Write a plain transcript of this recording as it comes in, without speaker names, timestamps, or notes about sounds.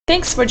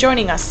Thanks for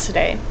joining us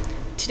today.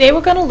 Today we're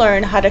going to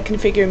learn how to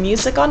configure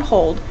music on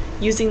hold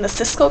using the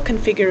Cisco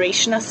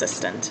Configuration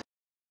Assistant.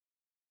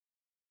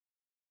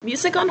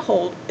 Music on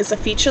hold is a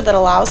feature that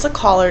allows a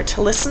caller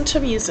to listen to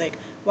music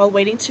while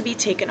waiting to be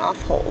taken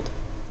off hold.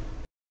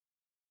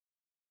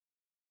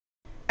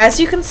 As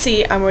you can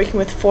see, I'm working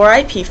with 4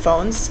 IP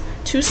phones,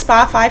 2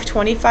 SPA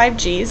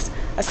 525Gs,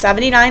 a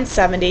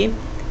 7970,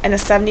 and a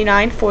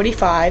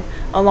 7945,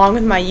 along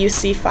with my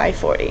UC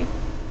 540.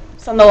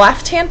 So on the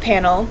left-hand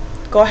panel,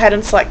 go ahead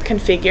and select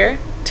Configure,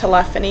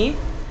 Telephony,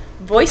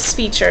 Voice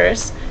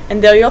Features,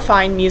 and there you'll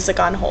find Music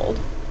on Hold.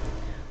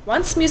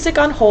 Once Music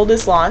on Hold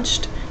is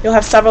launched, you'll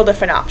have several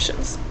different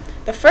options.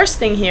 The first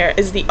thing here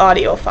is the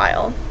audio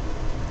file.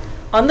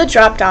 On the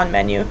drop-down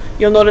menu,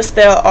 you'll notice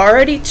there are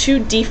already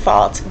 2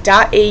 default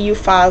 .au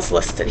files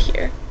listed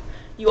here.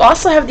 You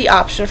also have the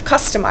option of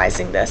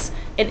customizing this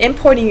and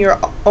importing your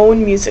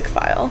own music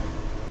file.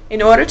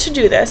 In order to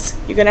do this,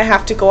 you're going to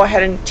have to go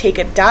ahead and take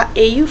a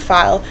 .au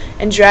file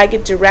and drag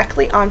it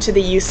directly onto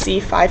the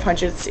UC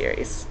 500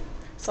 series.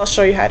 So I'll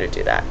show you how to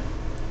do that.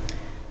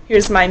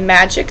 Here's my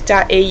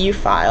magic.au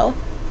file.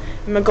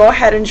 I'm going to go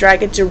ahead and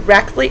drag it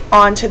directly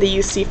onto the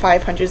UC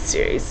 500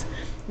 series.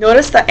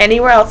 Notice that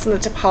anywhere else in the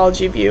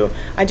topology view,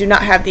 I do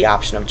not have the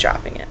option of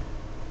dropping it.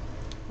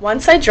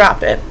 Once I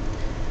drop it,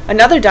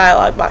 another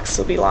dialog box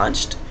will be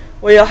launched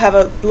where you'll have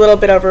a little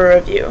bit of a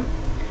review,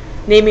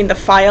 naming the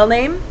file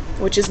name,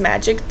 which is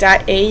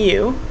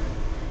magic.au,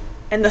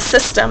 and the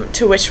system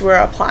to which we're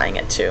applying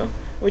it to,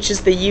 which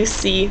is the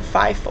UC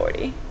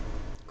 540.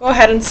 Go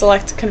ahead and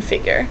select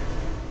Configure.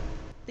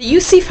 The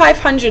UC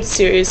 500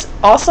 series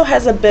also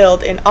has a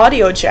built-in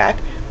audio jack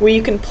where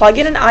you can plug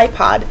in an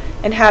iPod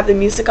and have the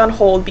music on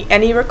hold be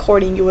any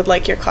recording you would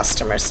like your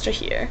customers to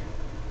hear.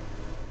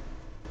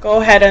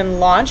 Go ahead and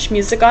launch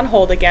Music on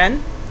Hold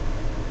again,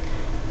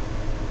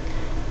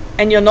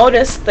 and you'll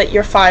notice that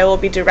your file will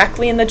be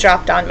directly in the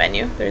drop-down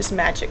menu. There's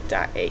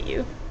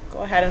magic.au. Go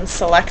ahead and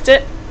select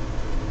it.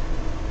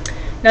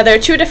 Now there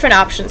are 2 different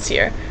options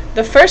here.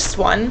 The first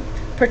one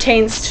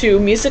pertains to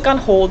Music on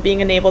Hold being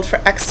enabled for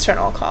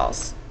external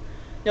calls.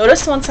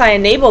 Notice once I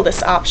enable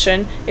this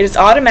option, it is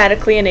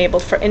automatically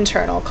enabled for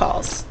internal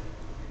calls.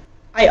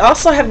 I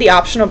also have the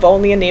option of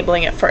only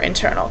enabling it for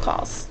internal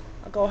calls.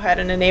 I'll go ahead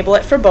and enable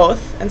it for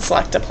both and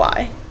select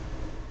Apply.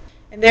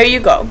 And there you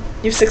go.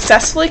 You've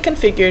successfully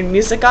configured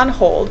Music on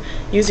Hold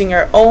using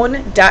your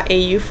own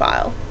 .au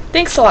file.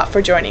 Thanks a lot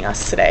for joining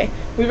us today.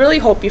 We really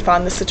hope you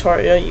found this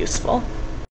tutorial useful.